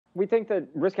We think that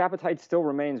risk appetite still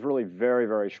remains really very,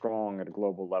 very strong at a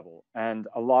global level. And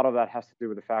a lot of that has to do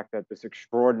with the fact that this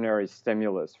extraordinary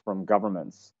stimulus from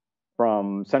governments,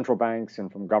 from central banks, and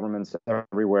from governments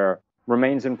everywhere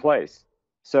remains in place.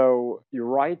 So you're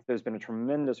right, there's been a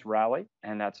tremendous rally,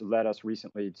 and that's led us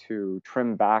recently to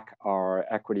trim back our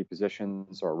equity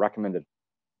positions or recommended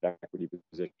equity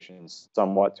positions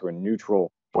somewhat to a neutral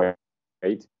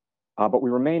weight. But we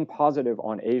remain positive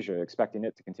on Asia, expecting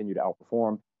it to continue to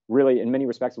outperform, really, in many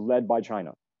respects, led by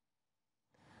China.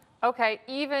 Okay,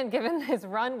 even given this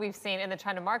run we've seen in the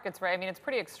China markets, right? I mean, it's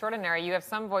pretty extraordinary. You have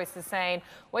some voices saying,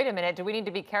 wait a minute, do we need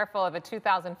to be careful of a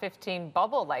 2015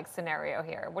 bubble-like scenario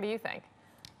here? What do you think?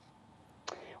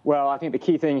 Well, I think the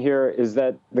key thing here is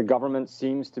that the government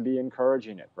seems to be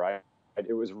encouraging it, right?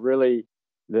 It was really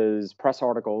these press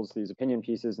articles, these opinion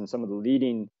pieces, and some of the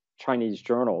leading Chinese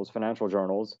journals, financial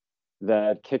journals,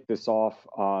 that kicked this off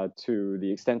to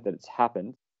the extent that it's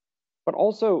happened. But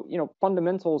also,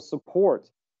 fundamentals support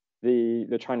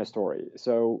the China story.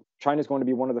 So China is going to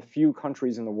be one of the few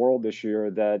countries in the world this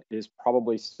year that is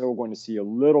probably still going to see a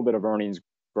little bit of earnings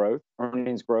growth.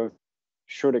 Earnings growth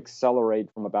should accelerate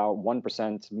from about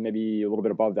 1%, maybe a little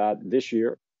bit above that this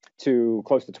year, to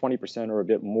close to 20% or a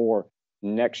bit more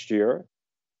next year.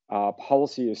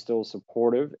 Policy is still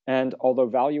supportive. And although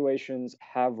valuations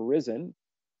have risen,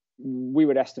 we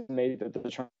would estimate that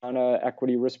the China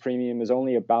equity risk premium is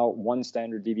only about one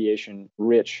standard deviation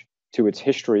rich to its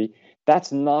history.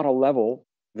 That's not a level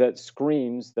that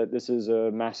screams that this is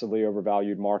a massively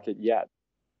overvalued market yet.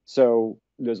 So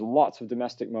there's lots of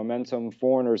domestic momentum.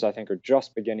 Foreigners, I think, are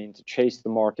just beginning to chase the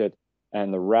market,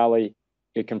 and the rally,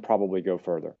 it can probably go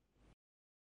further.